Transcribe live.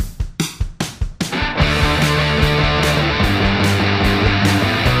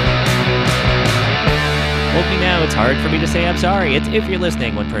it's hard for me to say I'm sorry. It's If You're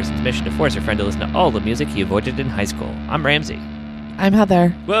Listening, one person's mission to force a friend to listen to all the music he avoided in high school. I'm Ramsey. I'm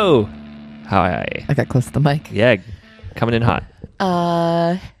Heather. Whoa. Hi. I got close to the mic. Yeah, coming in hot.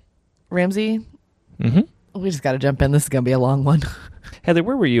 Ramsey, Mm-hmm. we just got to jump in. This is going to be a long one. Heather,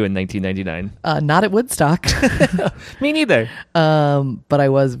 where were you in 1999? Not at Woodstock, Me neither. but I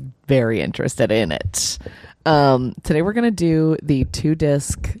was very interested in it. Today we're going to do the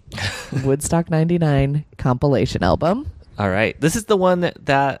 2-disc Woodstock 99 compilation album. All right. This is the one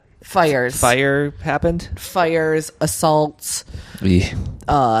that Fires, fire happened? assaults,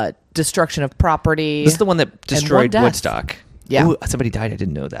 destruction of property. This is the one that destroyed death. Woodstock. Yeah. Ooh, somebody died. I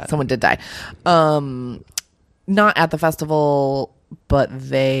didn't know that. Someone did die. Not at the festival, but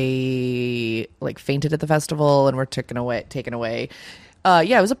they like fainted at the festival and were taken away.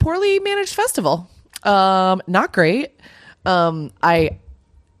 Yeah, it was a poorly managed festival. Not great. I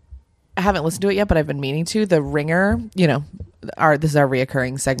haven't listened to it yet, but I've been meaning to. The Ringer, this is our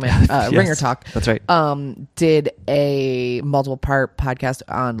reoccurring segment, Yes, Ringer Talk. That's right. Did a multiple part podcast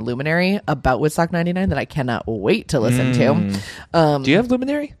on Luminary about Woodstock 99 that I cannot wait to listen to. Do you have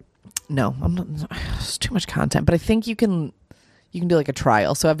Luminary? No, I'm not. It's too much content, but I think you can do like a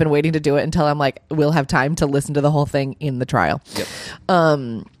trial. So I've been waiting to do it until I'm like, we'll have time to listen to the whole thing in the trial. Yep.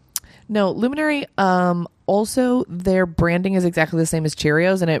 No, Luminary, also their branding is exactly the same as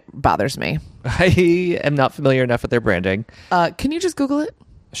Cheerios and it bothers me. I am not familiar enough with their branding. Can you just Google it?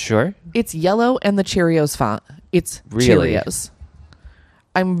 Sure. It's yellow and the Cheerios font. It's Really? Cheerios.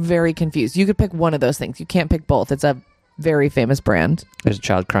 I'm very confused. You could pick one of those things. You can't pick both. It's a very famous brand. There's a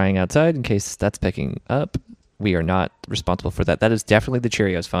child crying outside in case that's picking up. We are not responsible for that. That is definitely the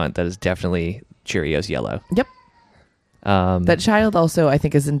Cheerios font. That is definitely Cheerios yellow. Yep. That child also, I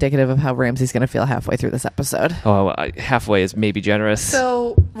think, is indicative of how Ramsey's going to feel halfway through this episode. Halfway is maybe generous.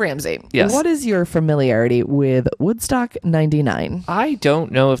 So, Ramsey, Yes. What is your familiarity with Woodstock 99? I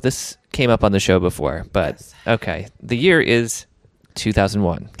don't know if this came up on the show before, but okay. The year is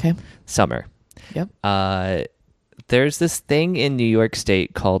 2001. Okay. Summer. Yep. There's this thing in New York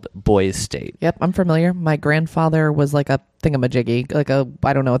State called Boys State. Yep, I'm familiar. My grandfather was like a thingamajiggy,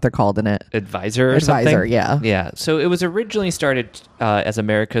 I don't know what they're called in it. Advisor or something? Advisor, yeah. Yeah. So it was originally started as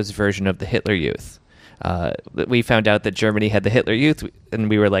America's version of the Hitler Youth. We found out that Germany had the Hitler Youth, and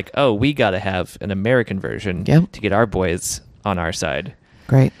we were like, oh, we got to have an American version Yep. to get our boys on our side.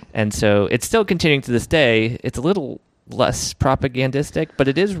 Great. And so it's still continuing to this day. It's a little less propagandistic, but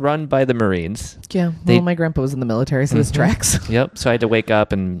it is run by the Marines. Yeah. Well, my grandpa was in the military, so this tracks. Yep. So I had to wake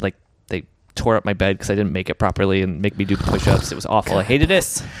up and they tore up my bed because I didn't make it properly and make me do push-ups. It was awful. I hated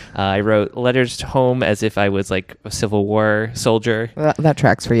it. I wrote letters home as if I was like a Civil War soldier. That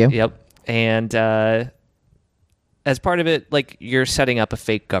tracks for you. Yep. And as part of it, like, you're setting up a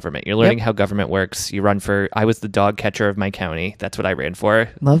fake government. You're learning how government works. You run for... I was the dog catcher of my county. That's what I ran for.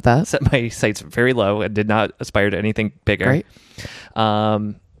 Love that. Set my sights very low and did not aspire to anything bigger. Great.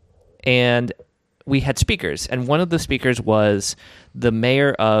 And we had speakers. And one of the speakers was the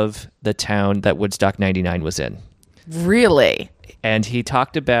mayor of the town that Woodstock 99 was in. Really? And he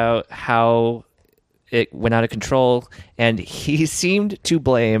talked about how it went out of control. And he seemed to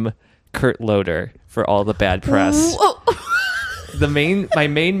blame Kurt Loder for all the bad press. My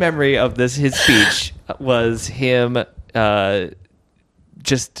main memory of his speech was him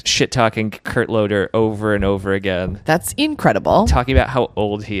just shit talking Kurt Loder over and over again, That's incredible. talking about how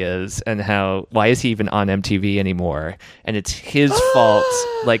old he is and why is he even on MTV anymore, and it's his fault,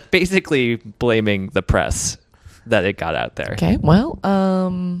 like basically blaming the press that it got out there. Okay,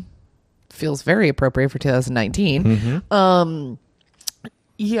 well, feels very appropriate for 2019.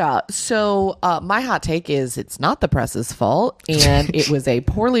 Yeah, so my hot take is it's not the press's fault, and it was a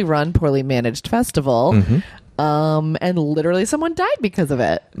poorly run, poorly managed festival, and literally someone died because of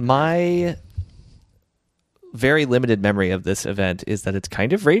it. My very limited memory of this event is that it's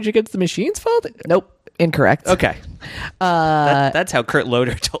kind of Rage Against the Machine's fault. Nope, incorrect. Okay. That's how Kurt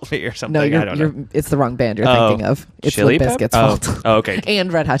Loder told me or something. No, I don't know. it's the wrong band you're thinking of. It's Chili Limp Bizkit's Pep? fault. Oh, okay.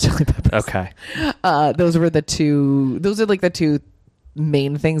 And Red Hot Chili Peppers. Okay. Those are like the two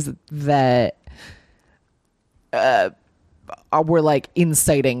main things that were like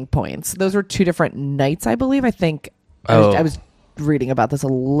inciting points. Those were two different nights, I believe. I think I was reading about this a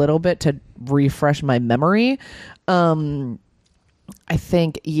little bit to refresh my memory. I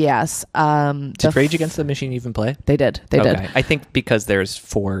think yes. Did Rage Against the Machine even play? They did. They did. I think because there's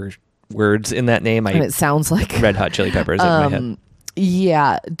 4 words in that name, And it sounds like Red Hot Chili Peppers in my head.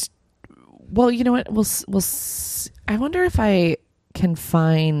 Yeah. Well, you know what? I wonder if I can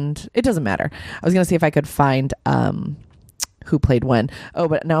find. It doesn't matter. I was going to see if I could find who played when. Oh,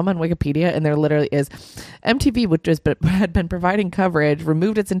 but now I'm on Wikipedia and there literally is MTV, which had been providing coverage,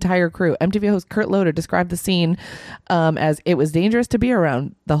 removed its entire crew. MTV host Kurt Loder described the scene as it was dangerous to be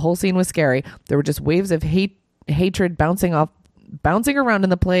around. The whole scene was scary. There were just waves of hatred bouncing around in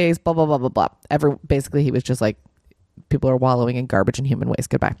the place, blah, blah, blah, blah, blah. Basically, he was just like, people are wallowing in garbage and human waste.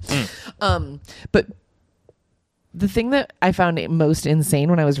 Goodbye. But the thing that I found most insane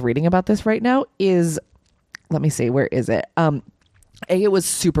when I was reading about this right now is, let me see, where is it? It was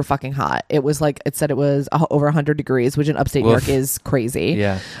super fucking hot. It was like, it said it was over 100 degrees, which in upstate New York is crazy.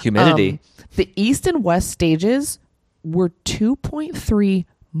 Yeah. Humidity. The east and west stages were 2.3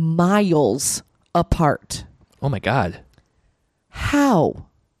 miles apart. Oh my God. How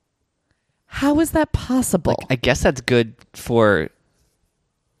is that possible? I guess that's good for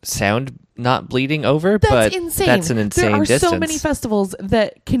sound not bleeding over, That's but insane. that's an insane There are distance. so many festivals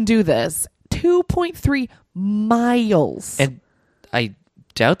that can do this. 2.3 miles. And I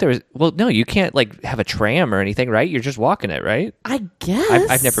doubt there was. Well, no, you can't like have a tram or anything, right? You're just walking it, right? I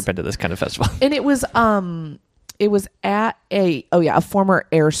guess. I've never been to this kind of festival. And it was at a former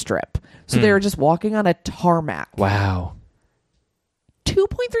airstrip. So they were just walking on a tarmac. Wow.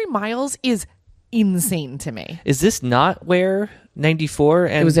 2.3 miles is insane to me. Is this not where 94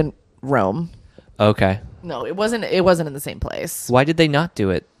 and It was in Rome. Okay. No, it wasn't in the same place. Why did they not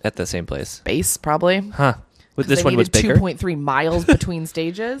do it at the same place? Base, probably. Huh. But this They one was needed bigger? 2.3 miles between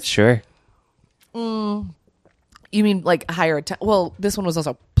stages. Sure. You mean like higher? Well, this one was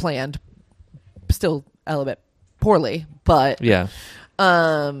also planned, still a little bit poorly, but Yeah.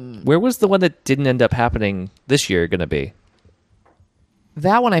 Where was the one that didn't end up happening this year going to be?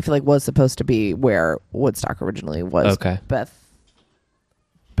 that one I feel like was supposed to be where Woodstock originally was. Okay.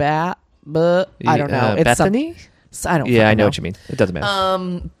 I don't know. It's Bethany? I don't. Yeah, I fucking know what you mean. It doesn't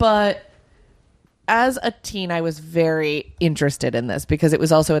matter. But as a teen, I was very interested in this because it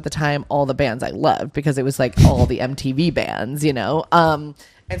was also at the time all the bands I loved because it was like all the MTV bands, you know. And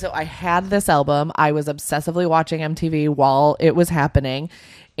so I had this album. I was obsessively watching MTV while it was happening,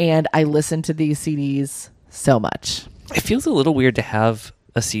 and I listened to these CDs so much. It feels a little weird to have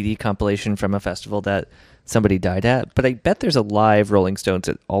a CD compilation from a festival that somebody died at, but I bet there's a live Rolling Stones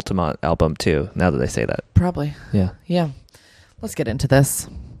at Altamont album too, now that I say that. Probably. Yeah. Yeah. Let's get into this.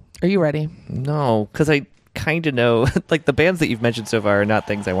 Are you ready? No, because I kind of know, like the bands that you've mentioned so far are not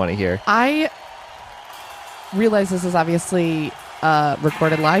things I want to hear. I realize this is obviously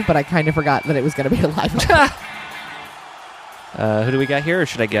recorded live, but I kind of forgot that it was going to be a live. Who do we got here, or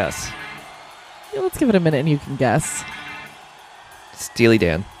should I guess? Yeah, let's give it a minute and you can guess. Steely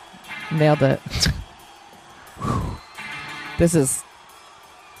Dan. Nailed it. This is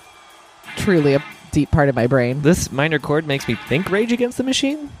truly a deep part of my brain. This minor chord makes me think Rage Against the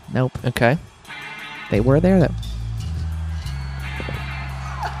Machine? Nope. Okay. They were there, though.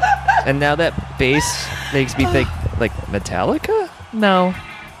 And now that bass makes me think, like, Metallica? No.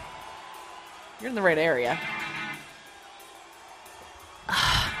 You're in the right area.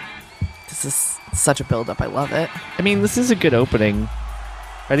 This is such a build-up. I love it. I mean, this is a good opening.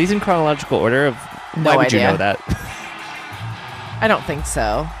 Are these in chronological order? No Why would idea. you know that? I don't think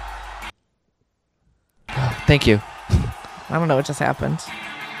so. Thank you. I don't know what just happened.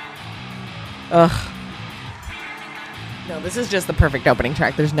 Ugh. No, this is just the perfect opening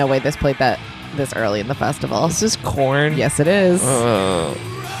track. There's no way this played that this early in the festival. This is Korn. Yes, it is.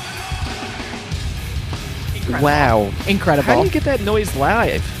 Wow. Incredible. How do you get that noise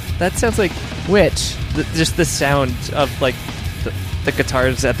live? That sounds like Which? just the sound of like the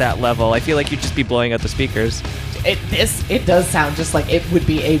guitars at that level. I feel like you'd just be blowing out the speakers. It does sound just like it would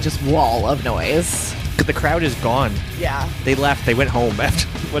be a just wall of noise. The crowd is gone. Yeah. They left. They went home after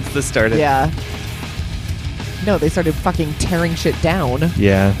once this started. Yeah. No, they started fucking tearing shit down.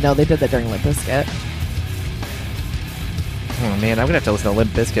 Yeah. No, they did that during Limp Bizkit. Oh man, I'm gonna have to listen to Limp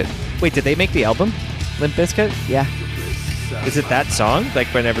Bizkit. Wait, did they make the album? Limp Bizkit? Yeah. Is it that song? Like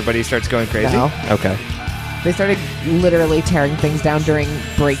when everybody starts going crazy? No. Okay. They started literally tearing things down during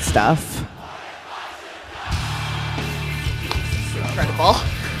break stuff. Incredible.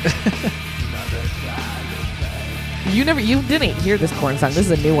 You didn't hear this Korn song. This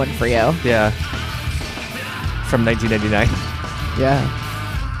is a new one for you. Yeah. From 1999. Yeah.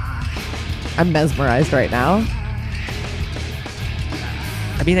 I'm mesmerized right now.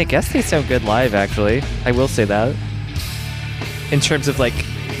 I mean, I guess they sound good live, actually. I will say that. In terms of, like,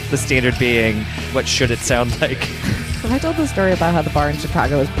 the standard being, what should it sound like? I told the story about how the bar in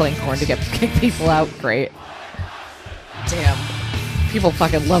Chicago was playing Korn to kick people out. Great. Damn. People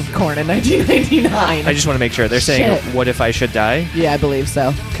fucking loved Korn in 1999. I just want to make sure. They're saying, Shit. what if I should die? Yeah, I believe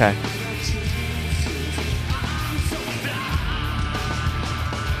so. Okay.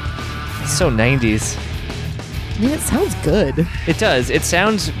 so 90s. I mean, it sounds good. It does. It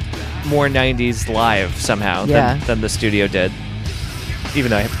sounds more 90s live somehow than the studio did. Even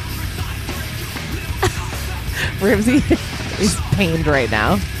though Ramsey is pained right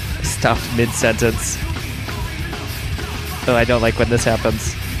now. Stopped mid-sentence. Oh, I don't like when this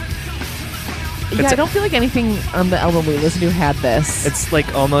happens. Yeah, I don't feel like anything on the album we listened to had this. It's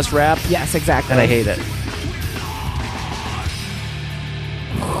like almost rap. Yes, exactly. And I hate it.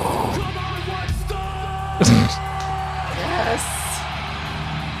 Yes.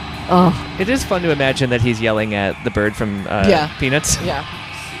 Oh, it is fun to imagine that he's yelling at the bird from Peanuts. Yeah.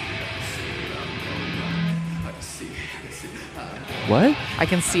 What? I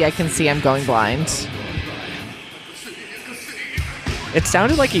can see, I'm going blind. It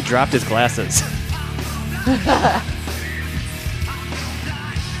sounded like he dropped his glasses.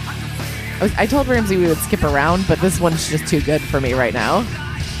 I told Ramsey we would skip around, but this one's just too good for me right now.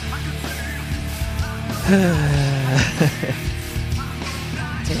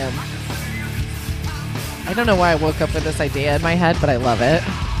 Damn. I don't know why I woke up with this idea in my head, but I love it.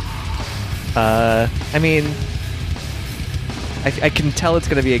 I mean, I can tell it's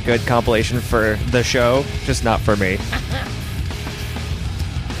going to be a good compilation for the show, just not for me.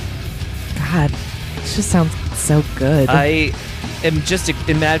 God, it just sounds so good. I am just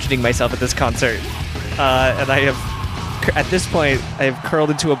imagining myself at this concert, and I have, at this point, I have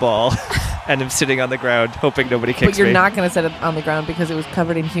curled into a ball and am sitting on the ground, hoping nobody kicks me. But you're not going to set it on the ground because it was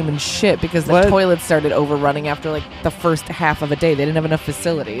covered in human shit because the toilets started overrunning after like the first half of a day. They didn't have enough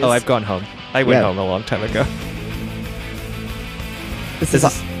facilities. Oh, I've gone home. I went home a long time ago. This is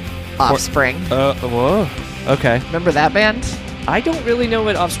Offspring. Whoa. Okay. Remember that band? I don't really know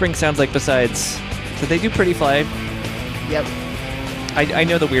what Offspring sounds like besides... Did they do Pretty Fly? Yep. I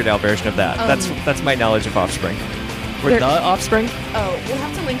know the Weird Al version of that. That's my knowledge of Offspring. We're the Offspring? Oh, we'll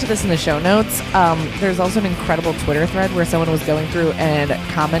have to link to this in the show notes. There's also an incredible Twitter thread where someone was going through and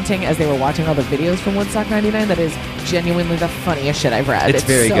commenting as they were watching all the videos from Woodstock 99 that is genuinely the funniest shit I've read. It's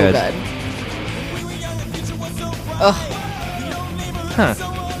very so good. Ugh. Huh.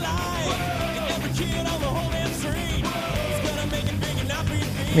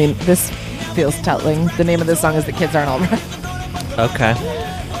 I mean, this feels telling. The name of this song is The Kids Aren't All Right. Okay.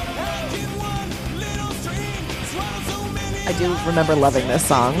 I do remember loving this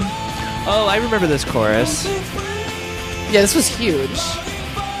song. Oh, I remember this chorus. Yeah, this was huge.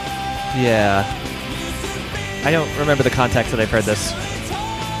 Yeah. I don't remember the context that I've heard this.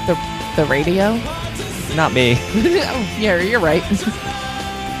 The radio? Not me. Yeah, you're right.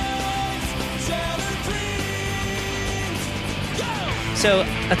 So,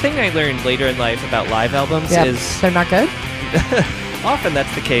 a thing I learned later in life about live albums is... They're not good? Often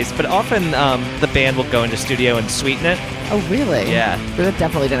that's the case, but often the band will go into studio and sweeten it. Oh, really? Yeah. But that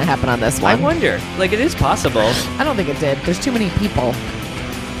definitely didn't happen on this one. I wonder. Like, it is possible. I don't think it did. There's too many people.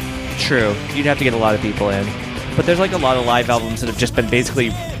 True. You'd have to get a lot of people in. But there's like a lot of live albums that have just been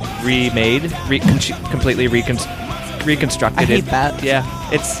basically remade, completely reconstructed. I hate that. Yeah.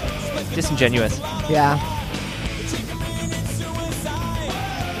 It's disingenuous. Yeah.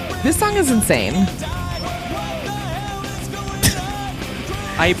 This song is insane.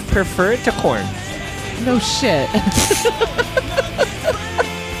 I prefer it to Korn. No shit.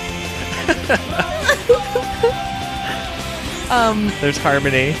 There's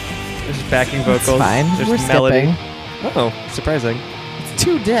harmony. There's backing vocals. It's fine. There's We're melody. skipping. Oh, surprising. It's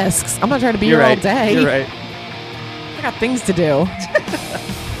 2 discs. I'm not trying to be here all day. You're right. I got things to do.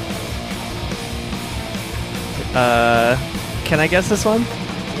 Can I guess this one?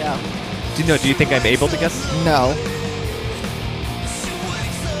 Yeah. Do you think I'm able to guess? No.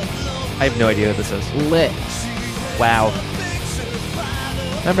 I have no idea what this is. Lit. Wow.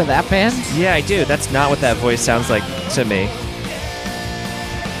 Remember that band? Yeah, I do. That's not what that voice sounds like to me.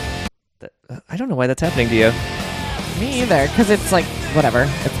 I don't know why that's happening to you. Me either, because it's like, whatever.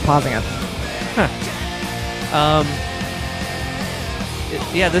 It's pausing it. Huh.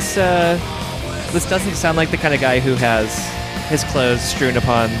 Yeah, this doesn't sound like the kind of guy who has his clothes strewn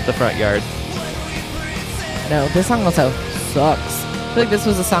upon the front yard. No, this song also sucks. I feel like this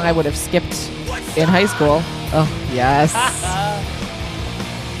was a song I would have skipped in high school. Oh, yes.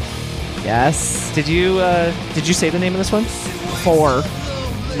 Yes. Did you say the name of this one? 4.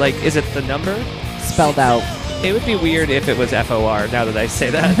 Like, is it the number? Spelled out. It would be weird if it was FOR, now that I say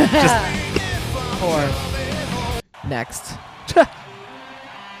that. Just 4. Next.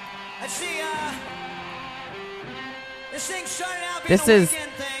 This is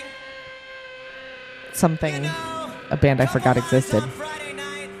something, a band I forgot existed.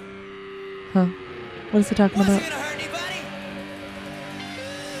 Huh. What is he talking about?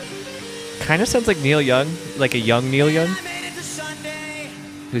 kind of sounds like Neil Young, like a young Neil Young,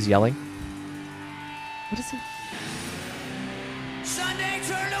 who's yelling. What is he?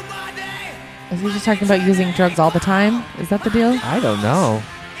 Is he just talking about using drugs all the time? Is that the deal? I don't know.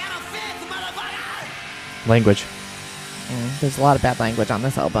 Language. There's a lot of bad language on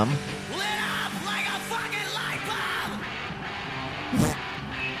this album.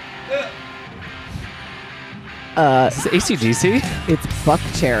 Is it AC/DC? It's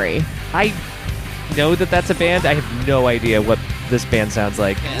Buckcherry. I know that that's a band. I have no idea what this band sounds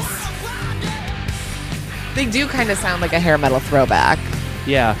like. They do kind of sound like a hair metal throwback.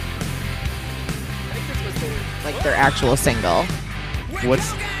 Yeah. Like their actual single.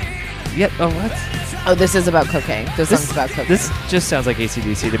 What's... Yeah, oh, what? Oh, this is about cocaine. This song's about cocaine. This just sounds like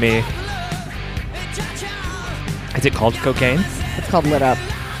AC/DC to me. Is it called Cocaine? It's called Lit Up.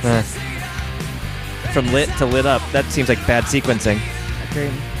 From lit to lit up. That seems like bad sequencing.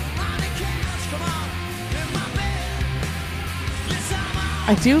 Agreed.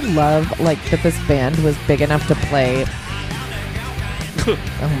 I do love like that this band was big enough to play.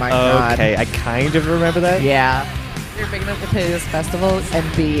 Oh my god. Okay, I kind of remember that. Yeah. They're big enough to play this festival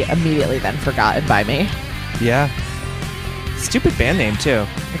and be immediately then forgotten by me. Yeah. Stupid band name too.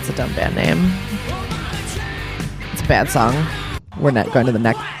 It's a dumb band name. It's a bad song. We're not going to the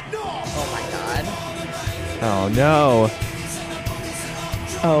next. Oh my god. Oh no.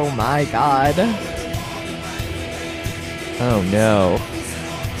 Oh my god. Oh no.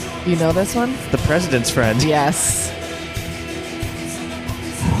 You know this one? The President's Friend. Yes.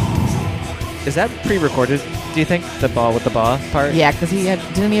 Is that pre-recorded, do you think? The ball with the ball part? Yeah, because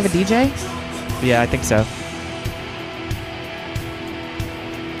didn't he have a DJ? Yeah, I think so.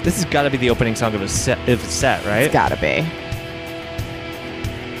 This has got to be the opening song of a set, right? It's gotta be.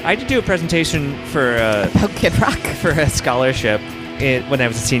 I had to do a presentation for Kid Rock. for a scholarship when I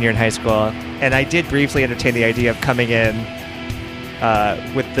was a senior in high school, and I did briefly entertain the idea of coming in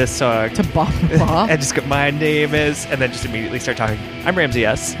with this song To Bob Bob. and just go, my name is, and then just immediately start talking. I'm Ramsey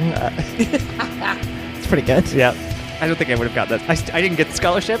S. It's pretty good. Yeah. I don't think I would have got that. I didn't get the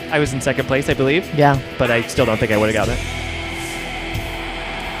scholarship. I was in second place, I believe. Yeah. But I still don't think I would have gotten it.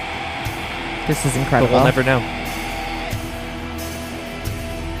 This is But incredible. we'll never know.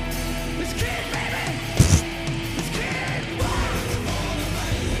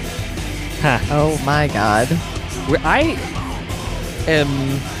 Huh. Oh my god. I am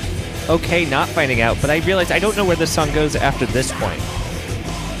okay not finding out, but I realized I don't know where this song goes after this point.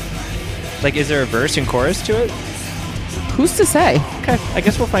 Like, is there a verse and chorus to it? Who's to say? Okay, I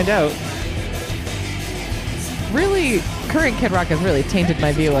guess we'll find out. Really, current Kid Rock has really tainted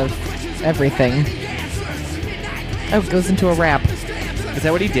my view of everything. Oh, it goes into a rap. Is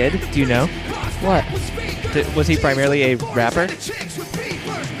that what he did? Do you know? What? Was he primarily a rapper?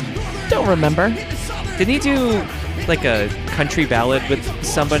 Don't remember. Didn't he do like a country ballad with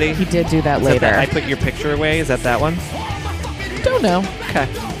somebody? He did do that Is that later. I Put Your Picture Away? Is that one? Don't know. Okay.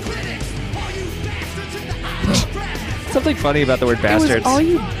 Something funny about the word It bastards. was all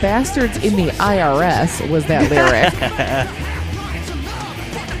you bastards in the IRS was that lyric.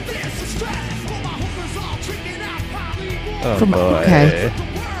 Oh From- boy. okay.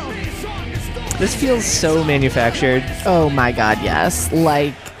 This feels so manufactured. Oh my god, yes.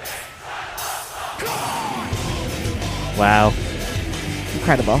 Like, Wow.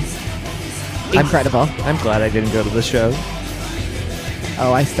 incredible. Incredible. I'm glad I didn't go to the show.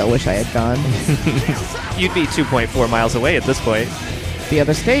 Oh, I still wish I had gone. You'd be 2.4 miles away at this point. The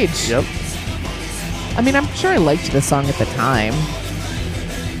other stage. Yep. I mean, I'm sure I liked the song at the time.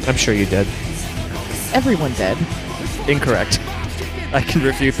 I'm sure you did. Everyone did. Incorrect. I can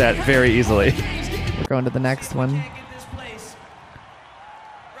refute that very easily. We're going to the next one.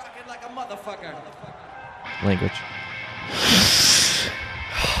 Language.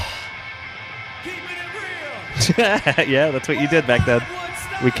 Yeah, that's what you did back then.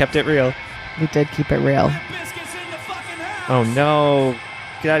 We kept it real. We did keep it real. Oh no.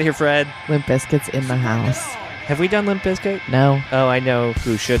 Get out of here, Fred. Limp Bizkit's in the house. Have we done Limp Bizkit? No. Oh, I know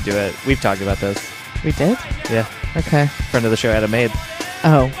who should do it. We've talked about this. We did? Yeah. Okay. Friend of the show, Adam Maid.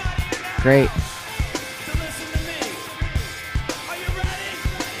 Oh, great.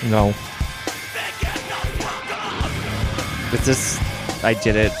 No. Is this... I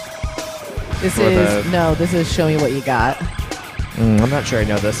did it. This For is... the- No, this is Show Me What You Got. I'm not sure I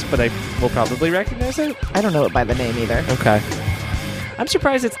know this, but I will probably recognize it. I don't know it by the name either. Okay. I'm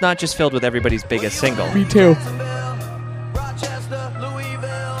surprised it's not just filled with everybody's biggest single. Me too.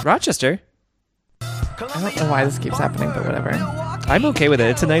 Rochester? I don't know why this keeps happening, but whatever. I'm okay with it.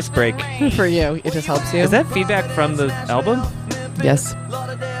 It's a nice break. For you, it just helps you. Is that feedback from the album? Yes.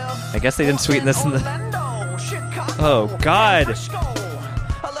 I guess they didn't sweeten this in the... Oh, God.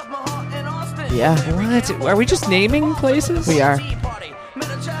 Yeah. What? Are we just naming places? We are.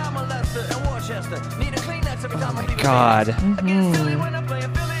 Oh, my God.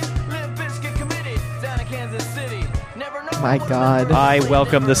 My God. I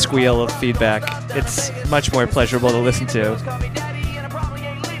welcome the squeal of feedback. It's much more pleasurable to listen to.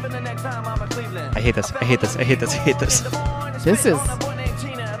 I hate this. I hate this. I hate this. I hate this. This is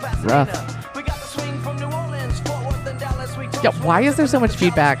rough. Yeah, why is there so much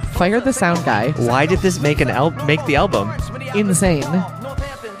feedback? Fire the sound guy. Why did this make make the album? Insane.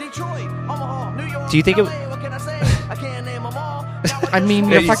 Do you think it... I mean,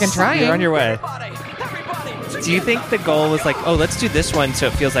 you're fucking trying. You're on your way. Do you think the goal was like, oh, let's do this one so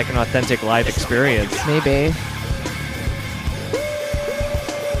it feels like an authentic live experience? Maybe.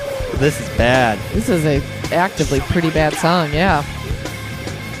 This is bad. This is a actively pretty bad song, yeah.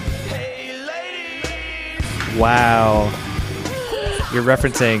 Wow. You're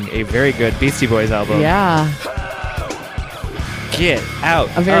referencing a very good Beastie Boys album. Yeah. Get out.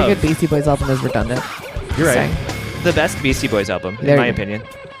 A very good Beastie Boys album is redundant. You're right. Saying. The best Beastie Boys album, There in my you- opinion.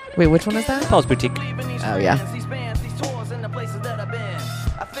 Wait, which one is that? Paul's Boutique. Oh, yeah.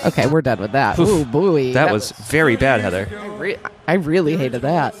 Okay, we're done with that. Oof. Ooh, booey. That was very bad, Heather. I really hated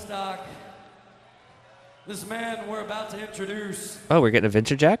that. This man we're about to introduce Oh, we're getting a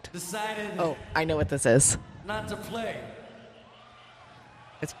vintage act? decided Oh, I know what this is. not to play.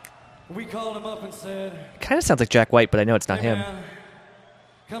 It We called him up and said, kind of sounds like Jack White, but I know it's not "Hey him. man,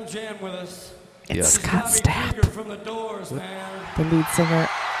 come jam with us." Yeah. It's Scott Bobby Stapp, Krieger from the Doors, man. the lead singer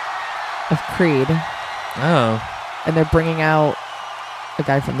of Creed. Oh. And they're bringing out a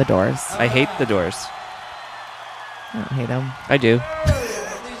guy from the Doors. I hate the Doors. I don't hate him. I do.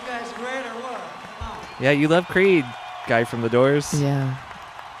 These guys great or what? Come on. Yeah, you love Creed, guy from the Doors. Yeah.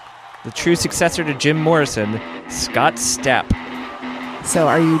 The true successor to Jim Morrison, Scott Stapp. So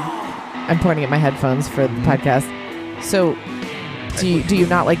are you... I'm pointing at my headphones for the podcast. So do you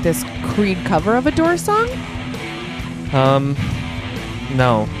not like this Creed cover of a Doors song?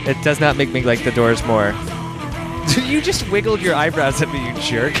 No. It does not make me like the Doors more. You just wiggled your eyebrows at me, you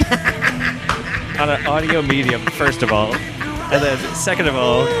jerk. On an audio medium, first of all. And then, second of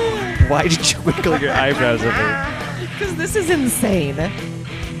all, why did you wiggle your eyebrows at me? Because this is insane.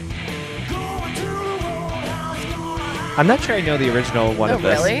 I'm not sure I know the original one of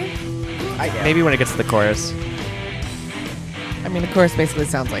this. Oh, really? I do. Maybe when it gets to the chorus. I mean, the chorus basically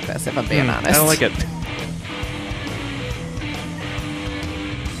sounds like this, if I'm being honest. I don't like it.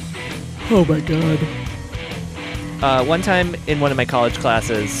 Oh my god. One time in one of my college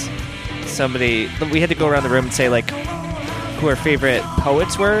classes, we had to go around the room and say, like, who our favorite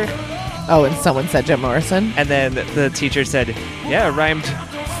poets were. Oh, and someone said Jim Morrison? And then the teacher said, yeah, it rhymed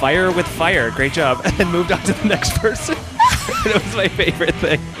fire with fire. Great job. And then moved on to the next person. And it was my favorite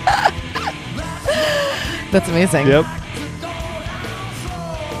thing. That's amazing. Yep.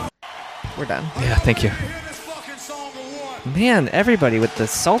 We're done. Yeah, thank you. Man, everybody with the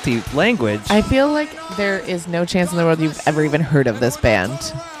salty language. I feel like there is no chance in the world you've ever even heard of this band.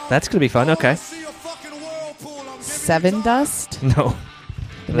 That's going to be fun. Okay. Seven Dust? No.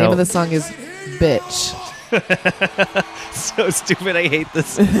 The name of the song is Bitch. So stupid. I hate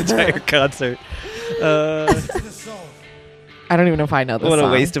this entire concert. I don't even know if I know this What song.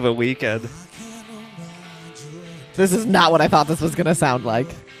 a waste of a weekend. This is not what I thought this was going to sound like.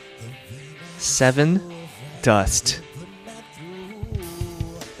 Seven Dust.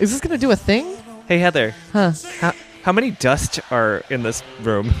 Is this going to do a thing? Hey, Heather. Huh. How many dust are in this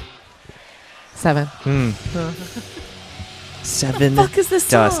room? 7. Seven What the fuck is this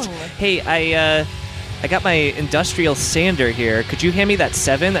dust. song? Hey, I got my industrial sander here. Could you hand me that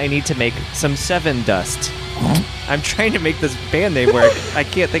 7? I need to make some 7 dust. I'm trying to make this band name work. I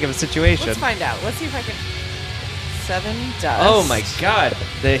can't think of a situation. Let's find out. Let's see if I can... 7 Dust. Oh my god.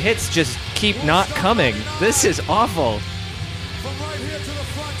 The hits just keep not coming. This is awful.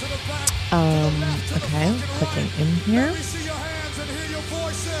 Okay. Clicking in here.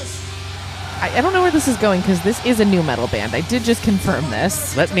 I don't know where this is going because this is a new metal band. I did just confirm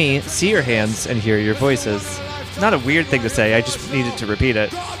this. Let me see your hands and hear your voices. Not a weird thing to say. I just needed to repeat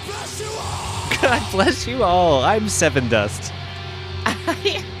it. God bless you all. I'm Seven Dust.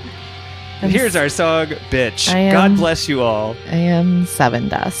 And here's our song, Bitch. I am- God bless you all. I am 7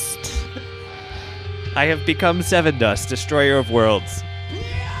 Dust. I have become Seven Dust, destroyer of worlds.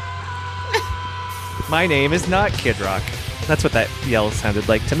 My name is not Kid Rock. That's what that yell sounded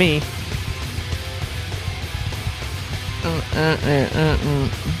like to me.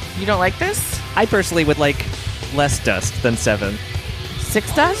 You don't like this? I personally would like less dust than 7.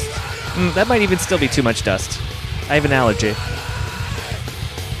 6 Dust? That might even still be too much dust. I have an allergy.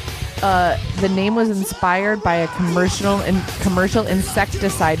 The name was inspired by a commercial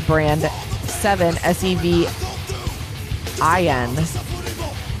insecticide brand, 7 SEVIN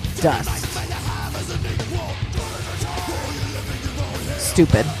Dust.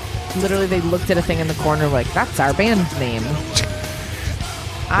 Stupid. Literally, they looked at a thing in the corner like, that's our band name.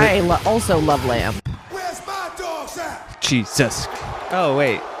 I also love Lamp. Where's my dogs at? Jesus. Oh,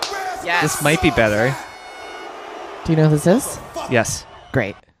 wait. Yes. This might be better. Do you know who this is? Yes.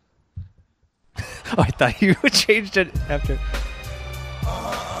 Great. Oh, I thought you changed it after.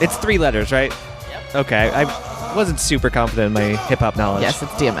 It's 3 letters, right? Yep. Okay. I wasn't super confident in my hip-hop knowledge. Yes,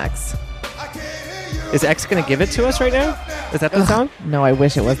 it's DMX. I can't hear you. Is X going to give it to us right now? Is that the song? No, I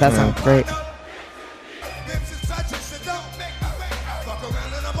wish it was. That sounds great. Lips and touches and don't make me fuck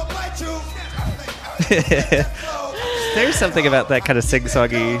around and I'ma bite you. There's something about that kind of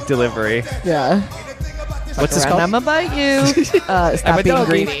sing-songy delivery. Yeah. What's this Around, called? I'ma bite you. I'm Stop a being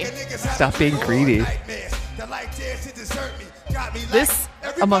doggy. greedy. Stop being greedy. This,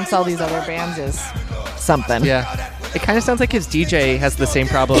 amongst all these other bands, is something. Yeah. It kind of sounds like his DJ has the same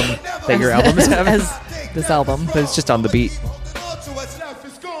problem that your albums have, As this album. but it's just on the beat.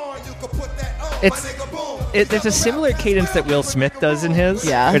 There's a similar cadence that Will Smith does in his.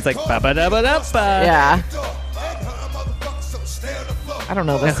 Yeah. Where it's like ba-ba-da-ba-da-ba. Yeah. I don't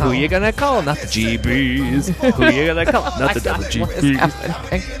know this Who song. you gonna call? Not the GBs. Who you gonna call? Not the double What is GBs.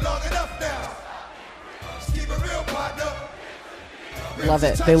 happening? Love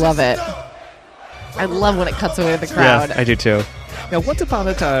it. They love it. I love when it cuts away the crowd. Yeah, I do too. Now, once upon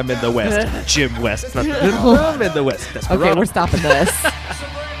a time in the West, Jim West. Not from in the West. That's Okay, wrong. we're stopping this.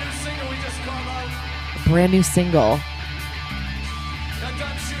 Brand new single.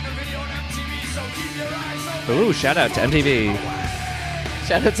 Ooh, shout out to MTV.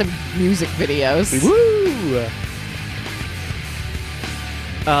 Shout out to music videos. Woo!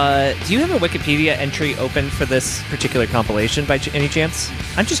 Do you have a Wikipedia entry open for this particular compilation by any chance?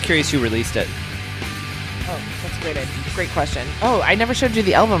 I'm just curious who released it. Oh, that's a great question. Oh, I never showed you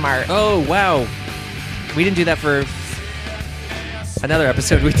the album art. Oh, wow. We didn't do that for another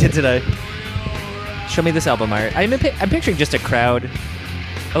episode we did today. Show me this album art. I'm picturing just a crowd.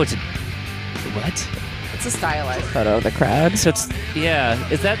 Oh, it's a... What? It's a stylized photo of the crowd. So it's... Yeah.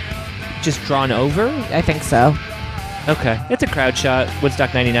 Is that just drawn over? I think so. Okay. It's a crowd shot.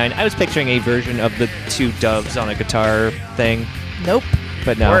 Woodstock 99. I was picturing a version of the 2 doves on a guitar thing. Nope.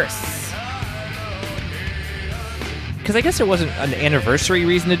 But no. Worse. Because I guess there wasn't an anniversary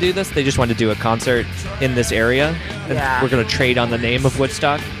reason to do this. They just wanted to do a concert in this area. And Yeah. we're going to trade on the name of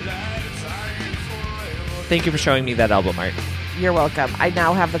Woodstock. Thank you for showing me that album art. You're welcome. I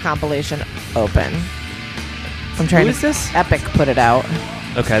now have the compilation open. I'm trying Who to... is this? Epic put it out.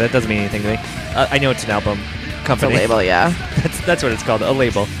 Okay, that doesn't mean anything to me. I know it's an album It's a company. label, yeah. That's what it's called, a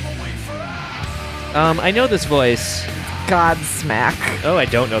label. I know this voice. Godsmack. Oh, I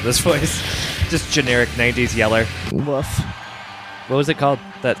don't know this voice. Just generic 90s yeller. Woof. What was it called?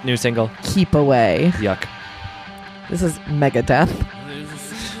 That new single? Keep Away. Yuck. This is Megadeth.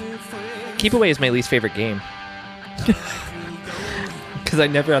 Keep Away is my least favorite game. Because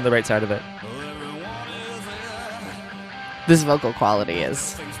I'm never on the right side of it. This vocal quality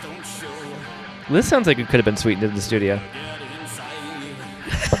is... This sounds like it could have been sweetened in the studio.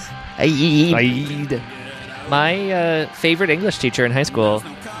 My favorite English teacher in high school,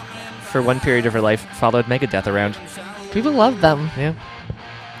 for one period of her life, followed Megadeth around. People love them. Yeah.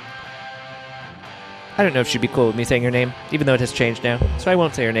 I don't know if she'd be cool with me saying her name, even though it has changed now, so I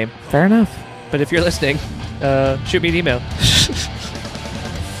won't say her name. Fair enough. But if you're listening, shoot me an email.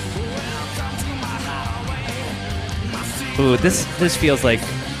 Ooh, this feels like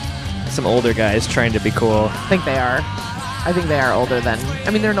some older guys trying to be cool. I think they are. I think they are older than...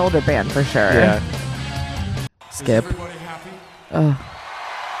 I mean, they're an older band for sure. Yeah. Skip. Oh.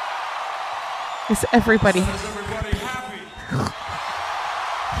 Is everybody...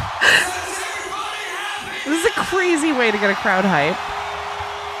 This is a crazy way to get a crowd hype.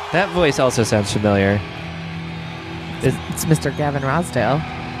 That voice also sounds familiar. It's Mr. Gavin Rosdale.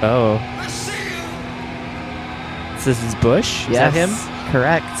 Oh. This is Bush? Is that him?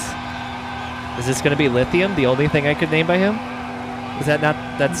 Correct. Is this going to be Lithium, the only thing I could name by him? Is that not...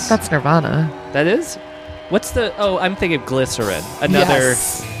 That's Nirvana. That is? What's the... Oh, I'm thinking glycerin. Another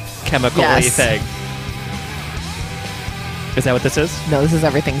Yes. chemical-y Yes. thing. Is that what this is? No, this is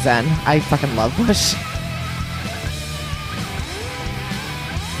Everything Zen. I fucking love Bush.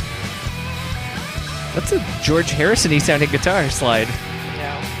 That's a George Harrison-y sounding guitar slide.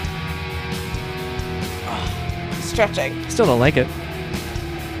 Stretching. Still don't like it.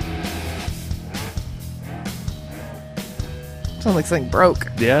 Sounds like something broke.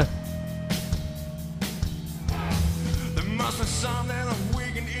 Yeah.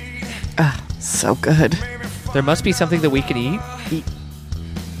 Ah, so good. There must be something that we can eat.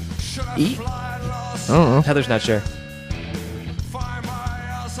 Eat? Heather's not sure.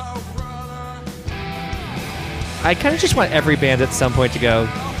 I kind of just want every band at some point to go,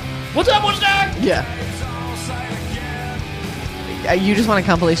 "What's up, Woodstock?" Yeah. You just want a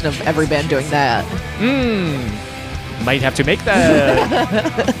compilation of every band doing that. Might have to make that.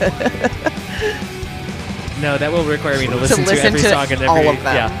 No, that will require me to listen to every song and every. all of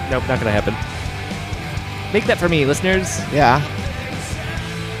them. Yeah, nope, not gonna happen. Make that for me, listeners. Yeah.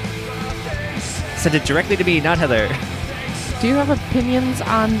 Send it directly to me, not Heather. Do you have opinions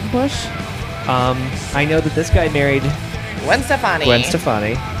on Bush? I know that this guy married Gwen Stefani. Gwen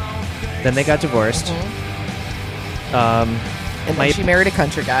Stefani. Then they got divorced. And then she married a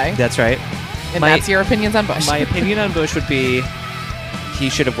country guy. That's right. And that's your opinions on Bush. My opinion on Bush would be he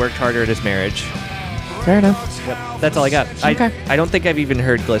should have worked harder at his marriage. Fair enough. Yep, that's all I got. Okay. I don't think I've even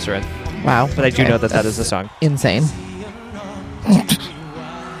heard Glycerin, Wow. but I do know that is a song. Insane.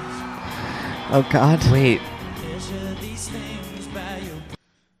 Oh, God. Wait,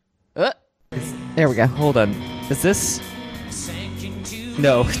 There we go. hold on. Is this?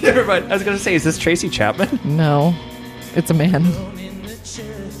 No, never mind. I was gonna say, is this Tracy Chapman? No. It's a man.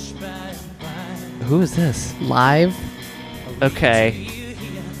 Who is this? Live. Okay.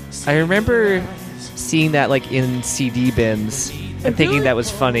 I remember seeing that like in CD bins and thinking that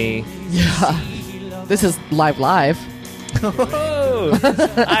was funny. Yeah. This is live. Oh,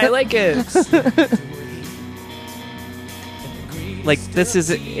 I like it. Like this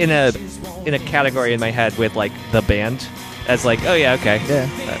is in a category in my head with like the band as like, oh yeah, okay. Yeah.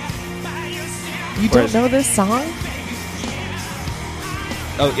 You don't know this song?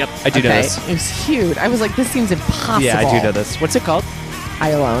 Oh, yep, I do know this. It was huge. I was like, this seems impossible. Yeah, I do know this. What's it called? I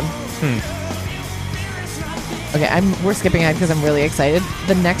Alone. Okay, we're skipping ahead because I'm really excited.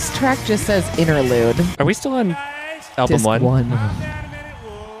 The next track just says interlude. Are we still on album Disc one? one.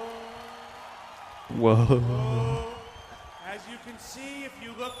 Whoa. As you can see, if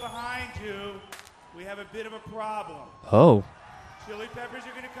you look behind you, we have a bit of a problem. Oh, Chili Peppers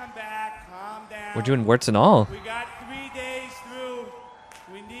are going to come back. Calm down. we're doing warts and all. We got 3 days through.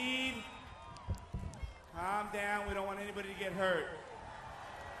 We need... Calm down. We don't want anybody to get hurt.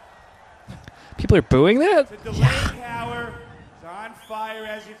 People are booing that? The delay tower is on fire,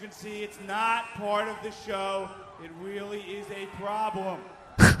 as you can see. It's not part of the show. It really is a problem.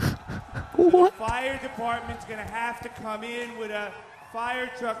 What? The fire department's going to have to come in with a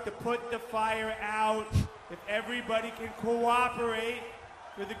fire truck to put the fire out. If everybody can cooperate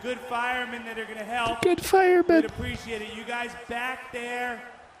for the good firemen that are going to help, Good fireman. we'd appreciate it. You guys back there,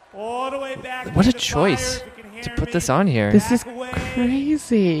 all the way back. What to a the choice fire, if you can hear to put me. this on here. This is Back away.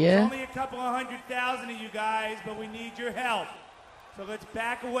 crazy. There's only a couple of 100,000 of you guys, but we need your help. So let's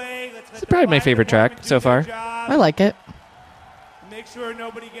back away. Let's let the probably my fire favorite track department so do their far. job. I like it. Make sure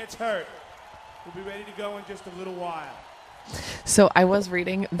nobody gets hurt. We'll be ready to go in just a little while. So I was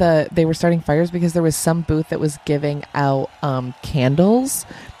reading they were starting fires because there was some booth that was giving out candles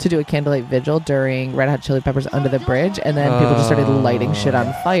to do a candlelight vigil during Red Hot Chili Peppers Under the Bridge, and then people just started lighting shit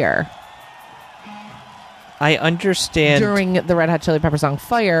on fire I understand. during the Red Hot Chili Peppers song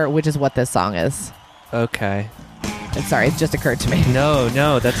Fire, which is what this song is. Okay. And sorry, it just occurred to me.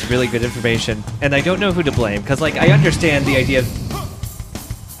 No, that's really good information. And I don't know who to blame, because, like, I understand the idea of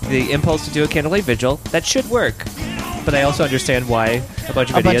the impulse to do a candlelight vigil. That should work. But I also understand why a bunch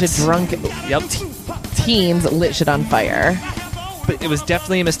of A bunch of idiots... drunk Yep. teens lit shit on fire. But it was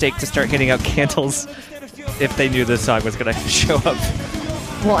definitely a mistake to start handing out candles if they knew this song was going to show up.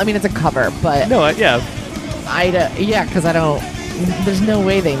 Well, I mean, it's a cover, but No, yeah. yeah, because I don't. There's no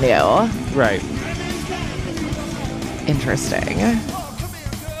way they knew. Right. Interesting.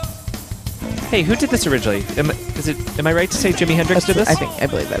 Hey, who did this originally? Am I right to say Jimi Hendrix did this? I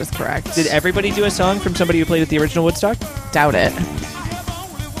believe that is correct. Did everybody do a song from somebody who played at the original Woodstock? Doubt it.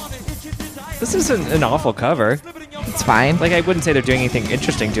 This is an awful cover. It's fine. Like, I wouldn't say they're doing anything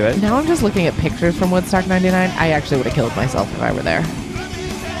interesting to it. Now I'm just looking at pictures from Woodstock 99. I actually would have killed myself if I were there.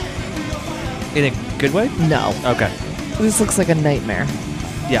 In a good way? No. Okay. This looks like a nightmare.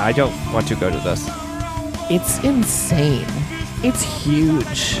 Yeah, I don't want to go to this. It's insane. It's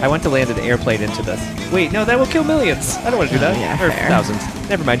huge. I want to land an airplane into this. Wait, no, that will kill millions. I don't want to do that. Yeah, or fair. thousands.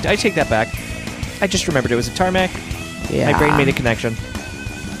 Never mind. I take that back. I just remembered it was a tarmac. Yeah. My brain made a connection.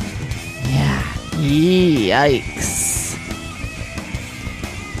 Yeah. Yikes.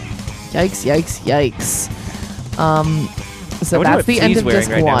 Yikes. So I wonder that's what the end Flea's of wearing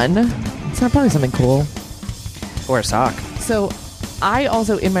disc right now. one. It's not probably something cool. Or a sock. So I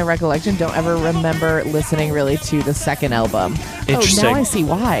also, in my recollection, don't ever remember listening really to the second album. Interesting. Oh, now I see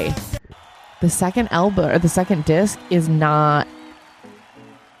why. The second album, or the second disc, is not...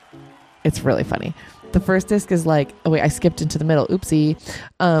 It's really funny. The first disc is like... Oh, wait, I skipped into the middle. Oopsie.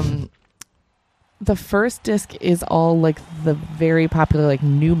 The first disc is all like the very popular like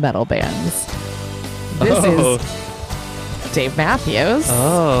new metal bands. This is Dave Matthews.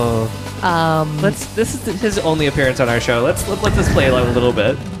 Oh. This is his only appearance on our show. Let this play a little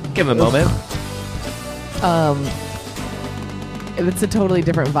bit. Give him a moment. It's a totally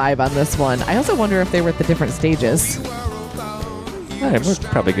different vibe on this one. I also wonder if they were at the different stages. Yeah, we're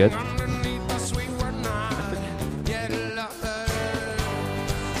probably good.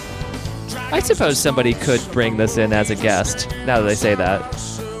 I suppose somebody could bring this in as a guest, now that I say that.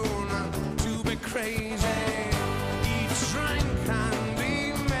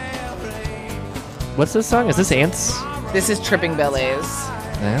 What's this song? Is this Ants? This is Tripping Billies.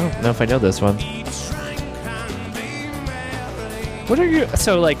 I don't know if I know this one. What are your...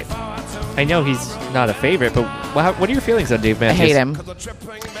 So, like, I know he's not a favorite, but what are your feelings on Dave Matthews? I hate him.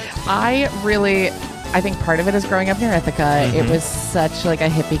 I think part of it is growing up near Ithaca. Mm-hmm. It was such like a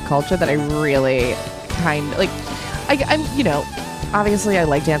hippie culture that I really I'm obviously I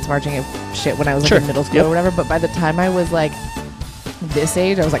like dance marching and shit when I was like in middle school or whatever, but by the time I was like this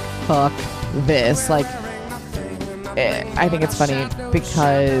age, I was like, fuck this. Like, I think it's funny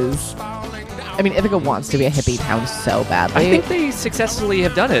because I mean, Ithaca wants to be a hippie town so badly. I think they successfully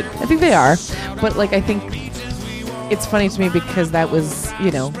have done it. I think they are, but like I think it's funny to me because that was,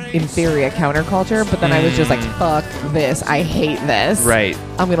 in theory, a counterculture, but then I was just like, fuck this. I hate this. Right.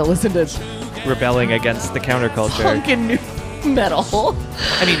 I'm going to listen to rebelling against the counterculture. punk and new metal.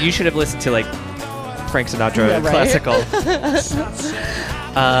 I mean, you should have listened to, like, Frank Sinatra classical.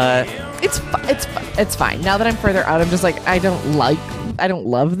 It's fine. Now that I'm further out, I'm just like, I don't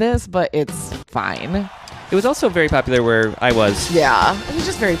love this, but it's fine. It was also very popular where I was. Yeah. It was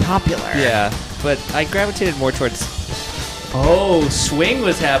just very popular. Yeah. But I gravitated more towards... Oh, swing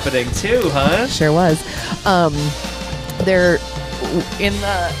was happening too, huh? Sure was. They're in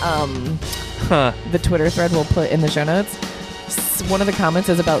the Twitter thread we'll put in the show notes. One of the comments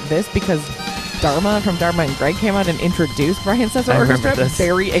is about this because Dharma from Dharma and Greg came out and introduced Brian Setzer Orchestra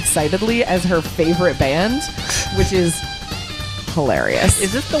very excitedly as her favorite band, which is hilarious.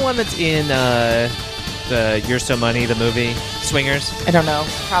 Is this the one that's in the You're So Money, the movie Swingers? I don't know.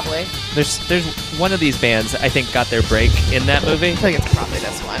 Probably. There's one of these bands I think got their break in that movie. I think it's probably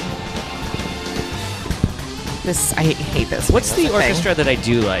this one. I hate this. What's the orchestra that I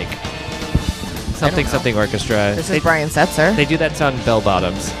do like? Something orchestra. This is Brian Setzer. They do that song Bell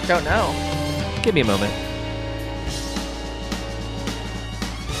Bottoms. Don't know. Give me a moment.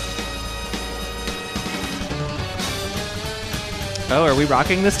 Oh, are we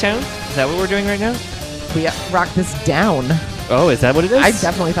rocking this town? Is that what we're doing right now? We rock this down. Oh, is that what it is? I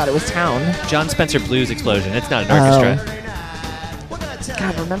definitely thought it was town. John Spencer Blues Explosion. It's not an orchestra.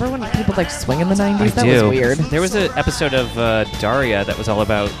 God, remember when people like swing in the 90s? That was weird. There was an episode of Daria that was all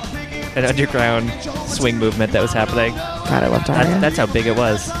about an underground swing movement that was happening. God, I love Daria. That's how big it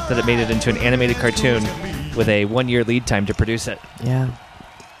was, that it made it into an animated cartoon with a 1-year lead time to produce it. Yeah.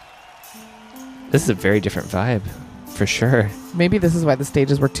 This is a very different vibe, for sure. Maybe this is why the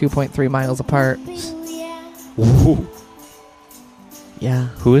stages were 2.3 miles apart. Ooh. Yeah.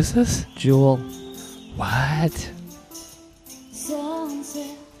 Who is this? Jewel. What?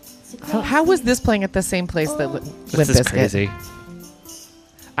 How was this playing at the same place that Limp This is Bizkit? crazy.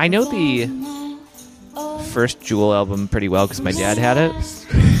 I know the first Jewel album pretty well because my dad had it.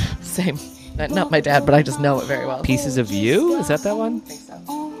 Same. Not my dad, but I just know it very well. Pieces of You? Is that one? I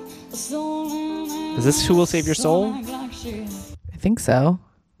think so. Is this Who Will Save Your Soul? I think so.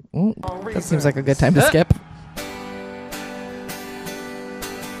 Ooh, that seems like a good time to skip.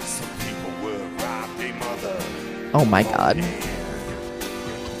 Oh my god.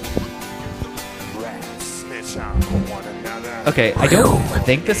 Okay, I don't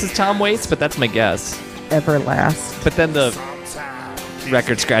think this is Tom Waits, but that's my guess. Everlast. But then the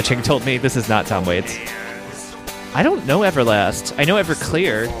record scratching told me this is not Tom Waits. I don't know Everlast. I know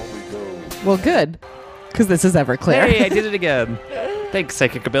Everclear. Well, good. Because this is Everclear. Hey, I did it again. Thanks,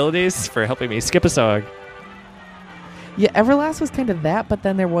 Psychic Abilities, for helping me skip a song. Yeah, Everlast was kind of that, but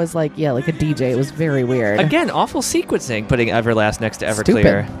then there was like a DJ. It was very weird. Again, awful sequencing, putting Everlast next to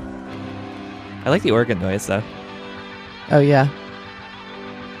Everclear. Stupid. I like the organ noise, though. Oh, yeah.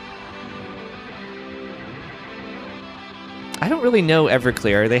 I don't really know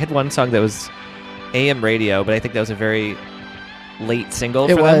Everclear. They had one song that was AM radio, but I think that was a very late single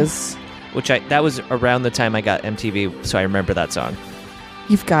for It them. was. that was around the time I got MTV, so I remember that song.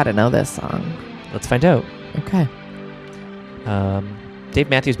 You've got to know this song. Let's find out. Okay. Dave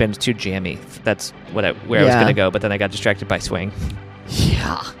Matthews Band is too jammy. That's where I was going to go, but then I got distracted by Swing.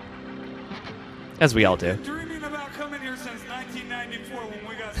 Yeah. As we all do. Dreaming about coming here since 1994 when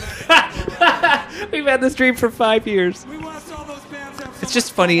we got We've had this dream for 5 years. We watched all those bands have It's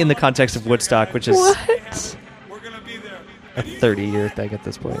just funny in the context of Woodstock, which is What? We're gonna be there. a 30-year thing at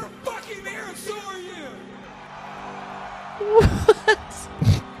this point. We're fucking there, and so are you.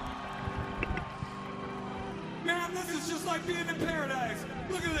 Man, this is just like being in paradise.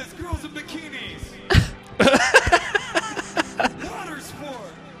 Look at this, girls in bikinis. Water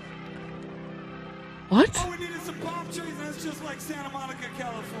sport. What? All we need is some palm trees, and it's just like Santa Monica,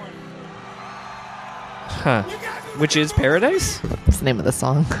 California. Huh. You guys wanna Which is come over with Paradise? What's the name of the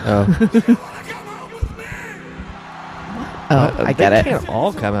song? Oh. me? You wanna come home with me? Oh, I get They it. can't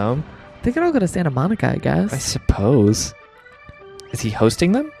all come home, They could all go to Santa Monica, I I guess. suppose. Is he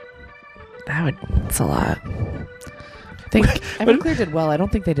hosting them? That's a lot. I think Everclear did well. I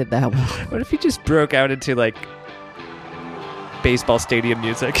don't think they did that well. What if he just broke out into, like, baseball stadium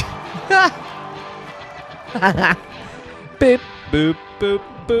music? Beep, boop, boop,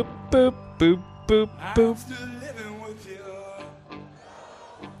 boop, boop, boop, boop, I'm boop. still living with you.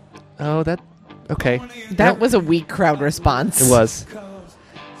 Oh, that... Okay. That was a weak crowd response. It was.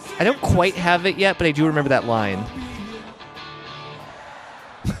 I don't quite have it yet, but I do remember that line.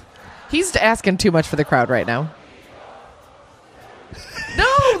 He's asking too much for the crowd right now.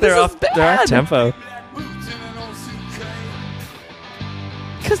 No, They're off tempo.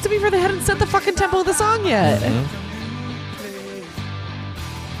 Because to be fair, they hadn't set the fucking tempo of the song yet.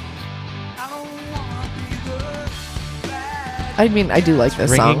 I mean, I do like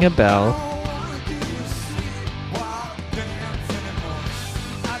this Ringing song. a bell.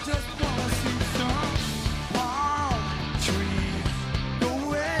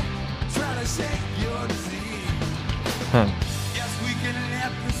 Huh.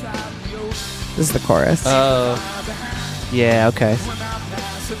 This is the chorus. Oh. Yeah, okay.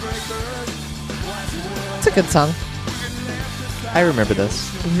 It's a good song. I remember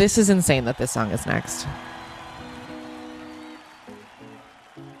this. This is insane that this song is next.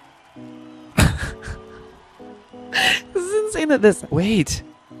 This is insane that this. Wait.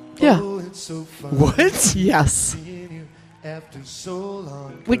 Yeah. What? Yes. After so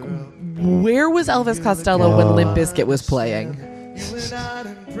long, Like, where was Elvis Costello when Limp Bizkit was playing? you were not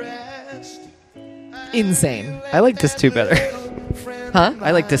impressed. Insane. I like this two better. Huh? I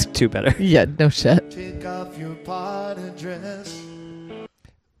like this two better. Yeah, no shit. Take off your party dress.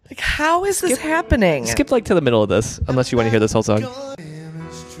 Like, how is this happening? Skip like to the middle of this, unless you want to hear this whole song.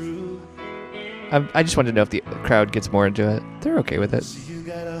 It's true. I just want to know if the crowd gets more into it. They're okay with it. You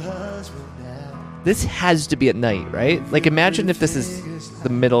got a husband now. This has to be at night, right? Like, imagine if this is the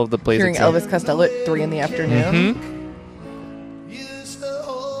middle of the Blazing Hearing Sun. Elvis Costello at 3 in the afternoon. Mhm. Used to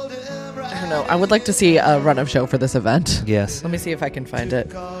hold him right. I don't know. I would like to see a run of show for this event. Yes. Let me see if I can find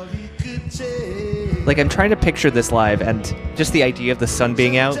it. All he could take. Like, I'm trying to picture this live, and just the idea of the sun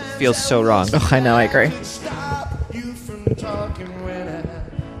being out feels so wrong. Oh, I know. I agree. Stop you from talking when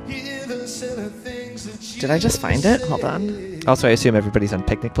I hear the silly things that you Did I just find it? Hold on. Also, I assume everybo's on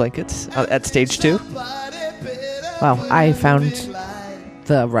picnic blankets at stage 2. Wow, I found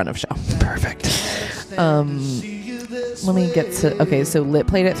the run of show. Perfect. Let me get to. Okay, so Lit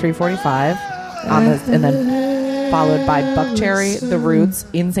played at 3:45 on this, and then followed by Buckcherry, The Roots,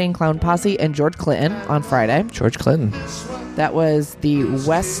 Insane Clown Posse, and George Clinton on Friday. George Clinton. That was the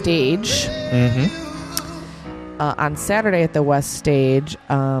West Stage. Mm-hmm. On Saturday at the West Stage,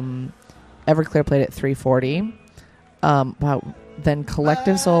 Everclear played at 3:40. Wow. Then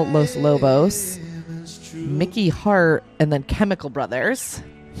Collective Soul, Los Lobos, Mickey Hart, and then Chemical Brothers.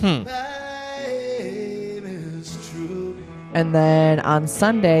 And then on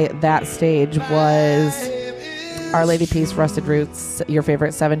Sunday, that stage was Our Lady Peace, Rusted Roots, your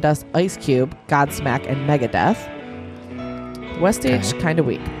favorite Seven Dust, Ice Cube, Godsmack, and Megadeth. West Stage, kind of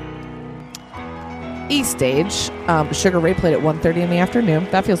weak. East Stage, Sugar Ray played at 1:30 in the afternoon.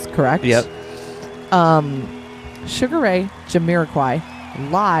 That feels correct. Yep. Sugar Ray, Jamiroquai,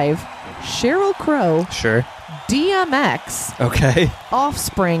 Live, Sheryl Crow, Sure. DMX, Okay.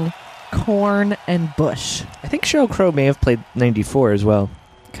 Offspring, Korn, and Bush. I think Sheryl Crow may have played 94 as well.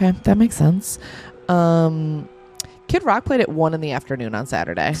 Okay, that makes sense. Kid Rock played at 1 in the afternoon on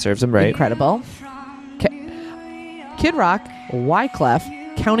Saturday. Serves him right. Incredible. Kid Rock, Wyclef,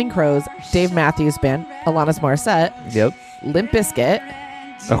 Counting Crows, Dave Matthews Band, Alanis Morissette, Yep. Limp Bizkit.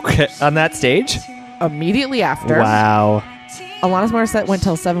 Okay. On that stage? Immediately after, Wow. Alanis Morissette went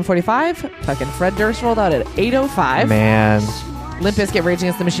till 7:45. Fucking Fred Durst rolled out at 8:05. Man. Limp Bizkit, Rage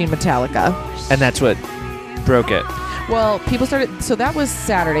Against the Machine, Metallica. And that's what broke it. Well, people started... So that was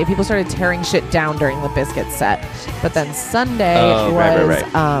Saturday. People started tearing shit down during Limp Bizkit's set. But then Sunday right.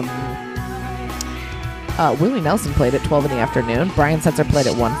 Willie Nelson played at 12 in the afternoon. Brian Setzer played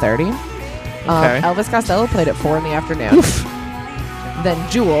at 1:30. Okay. Elvis Costello played at 4 in the afternoon. Then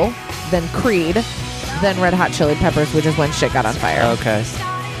Jewel. Then Creed. Then Red Hot Chili Peppers, which is when shit got on fire. Okay.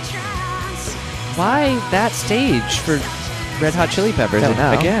 Why that stage for Red Hot Chili Peppers Don't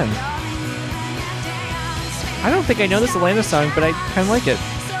know. again? I don't think I know this Alanis song, but I kind of like it.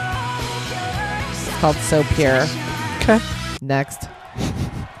 It's called So Pure. Okay. Next.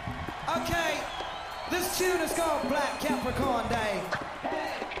 Okay, this tune is called Black Capricorn Day.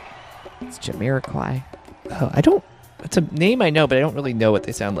 It's Jamiroquai. Oh, I don't... It's a name I know, but I don't really know what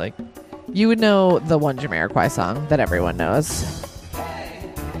they sound like. You would know the one Jamiroquai song that everyone knows.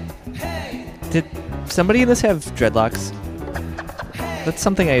 Did somebody in this have dreadlocks? That's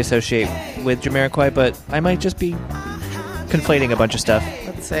something I associate with Jamiroquai, but I might just be conflating a bunch of stuff.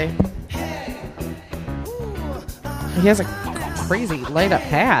 Let's see. He has a crazy light up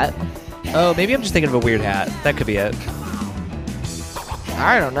hat. Oh, maybe I'm just thinking of a weird hat. That could be it.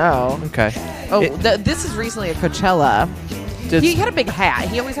 I don't know. Okay. Oh, this is recently at Coachella. Does, He had a big hat.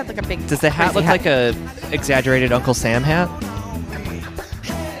 He always had like a big. does the hat crazy look like a exaggerated Uncle Sam hat?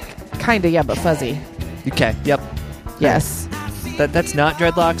 Kinda, yeah, but fuzzy. Okay. Yep. Yes. That's not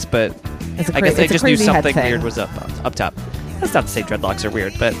dreadlocks, but It's a I guess I it's a just knew crazy head something thing. weird was up top. That's not to say dreadlocks are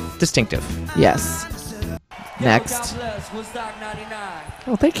weird, but distinctive. Yes. Next. God bless Woodstock 99.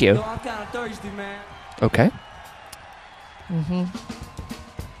 Oh, thank you. Yo, I'm kind of thirsty, man. Okay.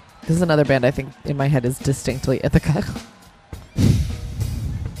 This is another band I think in my head is distinctly Ithaca.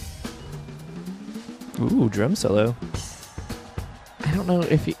 Ooh, drum solo. I don't know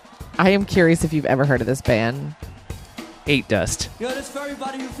if you. I am curious if you've ever heard of this band. 8 Dust. Yo, this for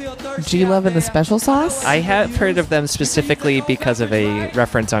everybody who feel thirsty. G Love out and the there. Special Sauce? I have heard of them specifically because of a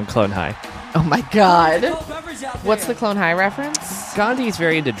reference on Clone High. Oh my god. Cold beverage out What's the there. Clone High reference? Gandhi's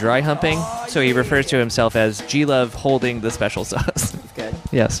very into dry humping, so he refers to himself as G Love holding the special sauce. Good.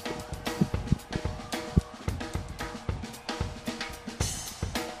 Yes.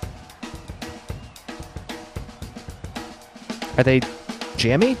 Are they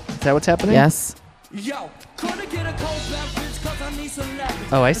jammy? Is that what's happening? Yes. Yo, gonna get a cold beverage 'cause I need some leverage.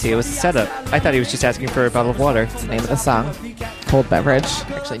 Oh, I see. It was a setup. I thought he was just asking for a bottle of water. That's the name of the song. Cold Beverage.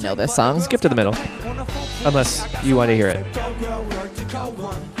 I actually know this song. Skip to the middle. Unless you want to hear it.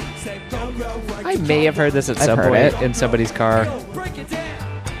 I may have heard this at I've some heard point it. in somebody's car. Break it down.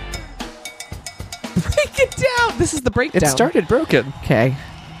 Break it down! This is the breakdown. It started broken. Okay.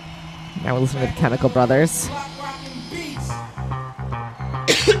 Now we're listening to the Chemical Brothers.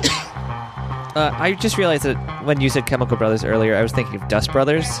 I just realized that when you said Chemical Brothers earlier, I was thinking of Dust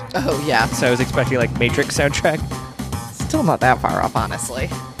Brothers. Oh, yeah. So I was expecting like Matrix soundtrack. Still not that far off, honestly.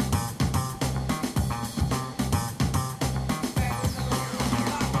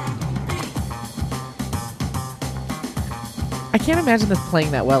 I can't imagine this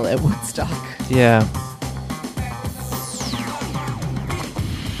playing that well at Woodstock. Yeah.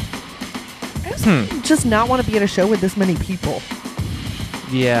 I just not want to be at a show with this many people.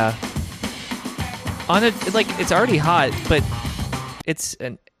 Yeah. On a like, it's already hot, but it's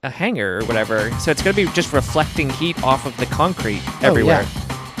a hanger or whatever, so it's gonna be just reflecting heat off of the concrete everywhere.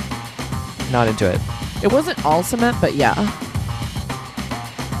 Not into it. It wasn't all cement, but yeah.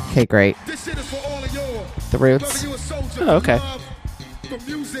 Okay, great. This shit is for all of y'all. The Roots. Whether you a soldier Oh, okay. for love, for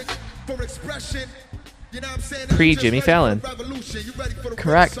music, for expression, you know what I'm saying? Pre You just Jimmy ready for Fallon. the revolution. You ready for the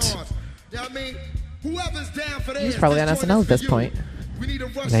Correct. Renaissance. You know what I mean? Whoever's down for this, He's probably on this SNL at joint this is for point. you. We need a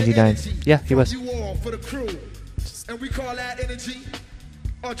rush of 99. energy Yeah, he from was. You all for the crew. And we call that energy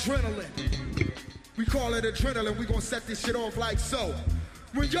adrenaline. We call it adrenaline. We're going to set this shit off like so.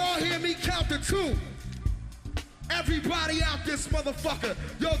 When y'all hear me count to 2, everybody out this motherfucker,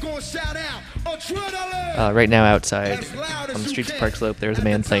 y'all going to shout out adrenaline. Right now outside As loud as on the you streets of can. Park Slope, there's a And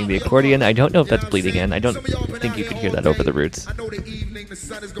man at playing the top of accordion. I don't know if you know that's what I'm bleeding saying? in. I don't Some of y'all been think out you here could hear all that over day. the Roots. I know the evening, the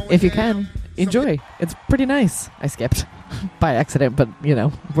sun is going If you down. can, enjoy. It's pretty nice. I skipped by accident, but you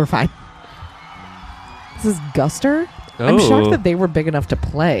know, we're fine. This is Guster. I'm shocked Oh. that they were big enough to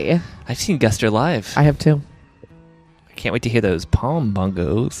play. I've seen Guster live. I have too. I can't wait to hear those palm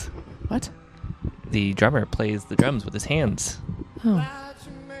bongos. What? The drummer plays the drums with his hands. Oh.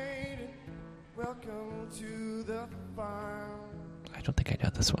 I don't think I know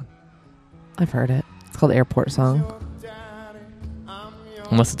this one. I've heard it. It's called Airport Song.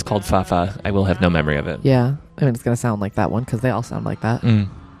 Unless it's called Fafa, I will have no memory of it. Yeah. I mean, it's going to sound like that one because they all sound like that. Mm.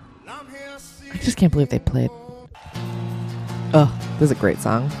 I just can't believe they played. Oh, this is a great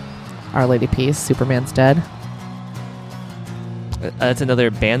song. Our Lady Peace, Superman's Dead. That's another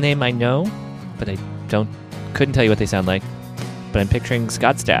band name I know, but I couldn't tell you what they sound like. But I'm picturing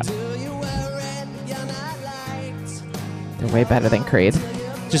Scott Stapp. They're way better than Creed.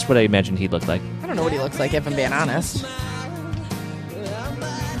 Just what I imagined he'd look like. I don't know what he looks like, if I'm being honest.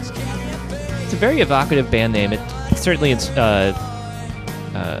 It's a very evocative band name. It certainly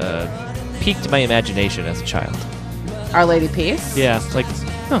piqued my imagination as a child. Our Lady Peace? Yeah, it's like,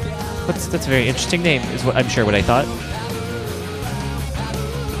 oh, that's a very interesting name, is what I'm sure what I thought.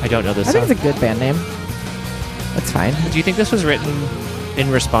 I don't know this I song. think it's a good band name. That's fine. Do you think this was written in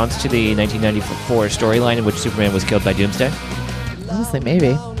response to the 1994 storyline in which Superman was killed by Doomsday? Honestly,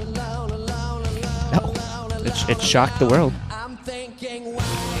 maybe. No. It shocked the world.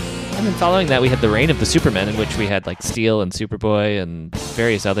 And then following that, we had the reign of the Supermen, in which we had like Steel and Superboy and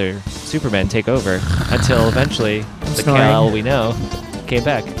various other Supermen take over until eventually the Kal we know came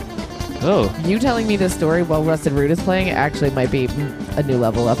back. Oh. You telling me this story while Rusted Root is playing actually might be a new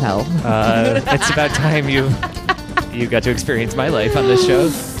level of hell. It's about time you got to experience my life on this show.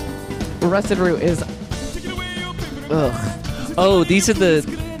 Rusted Root is... Ugh. Oh, these are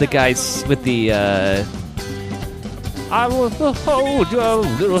the guys with the... I will hold your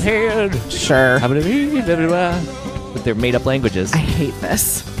little hand. Sure. With their made-up languages. I hate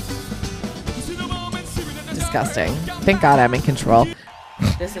this. Disgusting. Thank God I'm in control.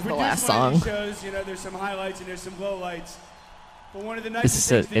 This is the last song. Shows, there's some highlights and there's some lowlights. But one of the Is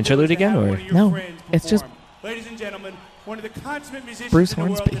this an interlude again, or no? It's just, ladies and gentlemen, one of the consummate musicians Bruce in the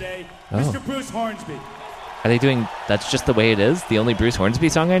world Hornsby. today, Oh. Mr. Bruce Hornsby. Are they doing That's Just the Way It Is? The only Bruce Hornsby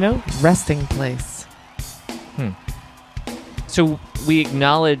song I know? resting place. So we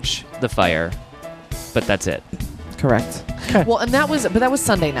acknowledge the fire, but that's it. Correct. Well, and that was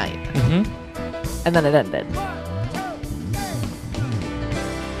Sunday night, Mm-hmm. and then it ended.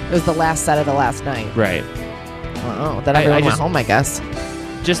 It was the last set of the last night. Right. Oh, then everyone went home, I guess.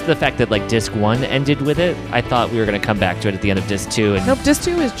 Just the fact that like disc 1 ended with it, I thought we were going to come back to it at the end of disc 2. And Nope, disc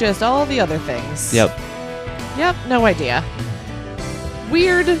 2 is just all the other things. Yep. Yep, no idea.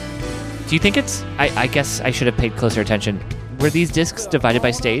 Weird. Do you think it's... I guess I should have paid closer attention. Were these discs divided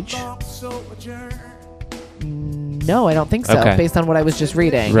by stage? No, I don't think so, Okay. based on what I was just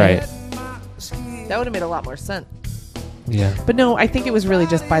reading. Right. That would have made a lot more sense. Yeah. But no, I think it was really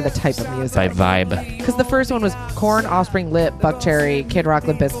just by the type of music. By vibe. Because the first one was Korn, Offspring, Lit, Buckcherry, Kid Rock,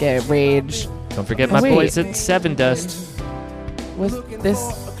 Limp Bizkit, Rage. Don't forget Oh, my wait. boys at Seven Dust. Was this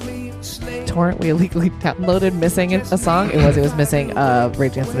torrent we illegally downloaded missing a song? It was missing a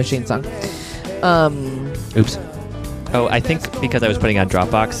Rage Against the Machine song. Oops. Oh, I think because I was putting on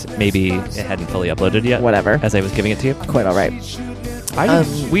Dropbox, maybe it hadn't fully uploaded yet. Whatever. As I was giving it to you. Quite all right.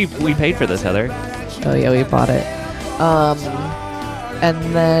 We paid for this, Heather. Oh yeah, we bought it. And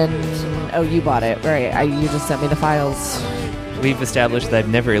then you bought it, right? You just sent me the files. We've established that I've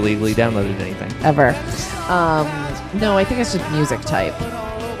never illegally downloaded anything. Ever. No, I think it's just music type.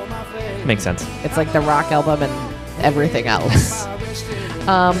 Makes sense. It's like the rock album and everything else.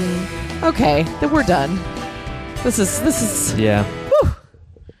 Okay, then we're done. This is Yeah. whew.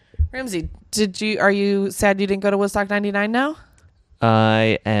 Ramsey, are you sad you didn't go to Woodstock 99 now?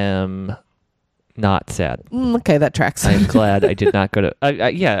 I am not sad. Okay, that tracks. I am glad I did not go to...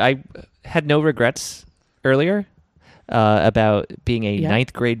 I had no regrets earlier about being a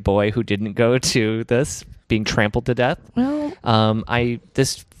ninth grade boy who didn't go to this, being trampled to death. Well,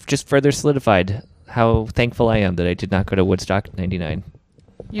 This just further solidified how thankful I am that I did not go to Woodstock 99.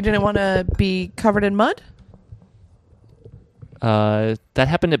 you didn't want to be covered in mud? That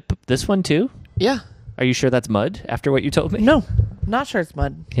happened at this one too? Yeah. Are you sure that's mud after what you told me? No, not sure it's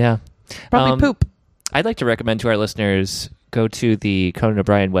mud. Yeah. Probably poop. I'd like to recommend to our listeners go to the Conan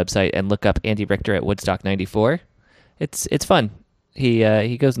O'Brien website and look up Andy Richter at Woodstock 94. It's fun.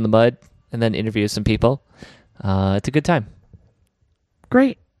 He goes in the mud and then interviews some people. It's a good time.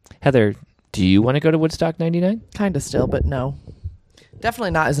 Great. Heather, do you want to go to Woodstock 99? Kind of still, but no.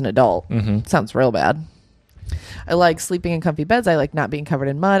 Definitely not as an adult. Mm-hmm. Sounds real bad. I like sleeping in comfy beds. I like not being covered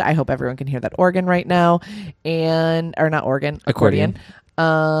in mud. I hope everyone can hear that organ right now. Or not organ, accordion.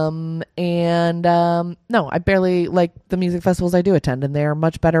 No, I barely like the music festivals I do attend, and they are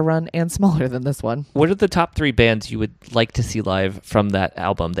much better run and smaller than this one. What are the top 3 bands you would like to see live from that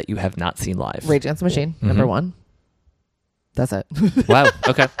album that you have not seen live? Rage Against the Machine, number 1. That's it. Wow.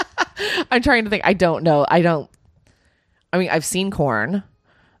 Okay. I'm trying to think. I don't know. I've seen Korn.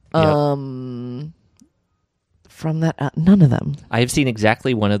 from that. None of them. I have seen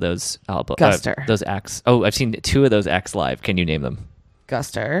exactly one of those albums. Guster. Those acts. Oh, I've seen 2 of those acts live. Can you name them?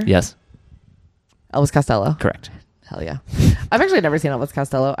 Guster. Yes. Elvis Costello. Correct. Hell yeah. I've actually never seen Elvis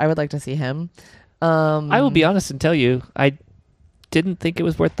Costello. I would like to see him. I will be honest and tell you, I didn't think it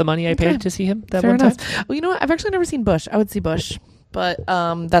was worth the money I Okay. paid to see him that Fair one enough. time. Well, you know what? I've actually never seen Bush. I would see Bush, but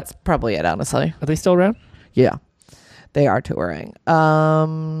that's probably it. Honestly, Are they still around? yeah, they are touring.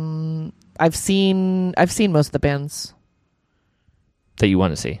 I've seen most of the bands. That you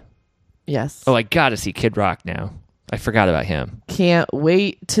want to see? Yes. Oh, I gotta see Kid Rock now. I forgot about him. Can't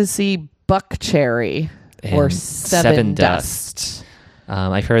wait to see Buck Cherry or And Seven Dust.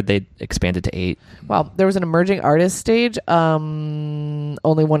 I've heard they expanded to 8. Wow, there was an emerging artist stage.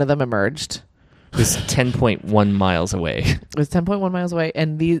 Only one of them emerged. It was 10.1 miles away. It was 10.1 miles away,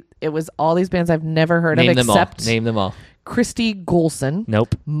 and it was all these bands I've never heard Name of them except all. Name them all. Christy Golson,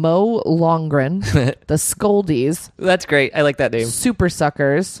 Nope. Mo Longren, the Scoldies, That's great. I like that name. Super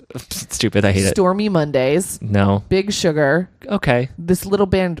Suckers, Stupid. I hate it. Stormy Mondays, No. Big Sugar, Okay. this little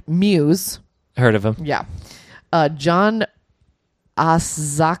band Muse, Heard of him. yeah, John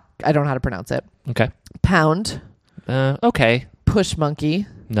Azak, I don't know how to pronounce it, Okay. Pound, Okay. Push Monkey,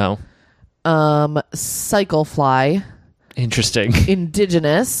 No. Cycle Fly, Interesting.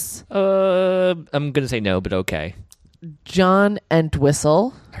 Indigenous, I'm gonna say no, but okay. John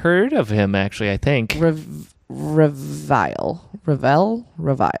Entwistle, Heard of him actually. I think Revile.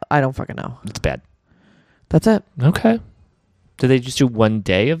 I don't fucking know. it's bad. That's it. Okay. Did they just do one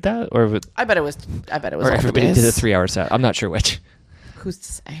day of that, or I bet it was. Or or everybody did a 3-hour set? I'm not sure which. Who's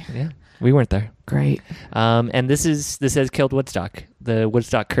to say? Yeah, we weren't there. Great. And this has killed Woodstock. The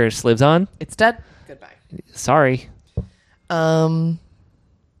Woodstock curse lives on. It's dead. Goodbye. Sorry,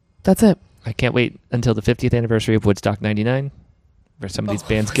 That's it. I can't wait until the 50th anniversary of Woodstock '99, where some of these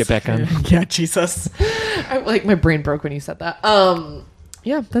bands get back on. Yeah, Jesus. My brain broke when you said that.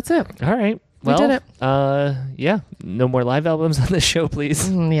 Yeah, that's it. All right. We Well, did it. Yeah. No more live albums on this show, please.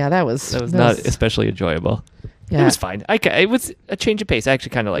 Yeah, that was Not especially enjoyable. Yeah. It was fine. It was a change of pace. I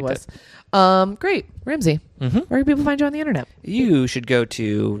actually kind of liked it. Great. Ramsey. Mm-hmm. Where can people find you on the internet? You should go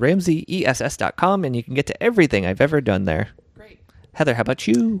to RamseyESS.com and you can get to everything I've ever done there. Great. Heather, how about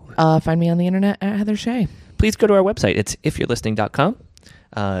you? Find me on the internet at Heather Shea. Please go to our website. It's ifyou'relistening.com.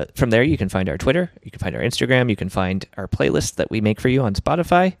 From there, you can find our Twitter, you can find our Instagram, you can find our playlists that we make for you on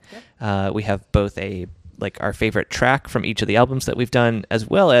Spotify. Yep. We have both our favorite track from each of the albums that we've done, as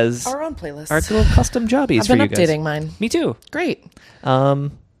well as Our own playlist. our little custom jobbies I've for been you guys. updating mine. Me too. Great.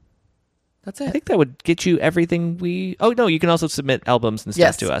 That's it. I think that would get you everything we... Oh, no, you can also submit albums and stuff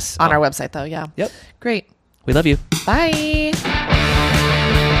yes. to us. On our website, though, yeah. Yep. Great. We love you. Bye.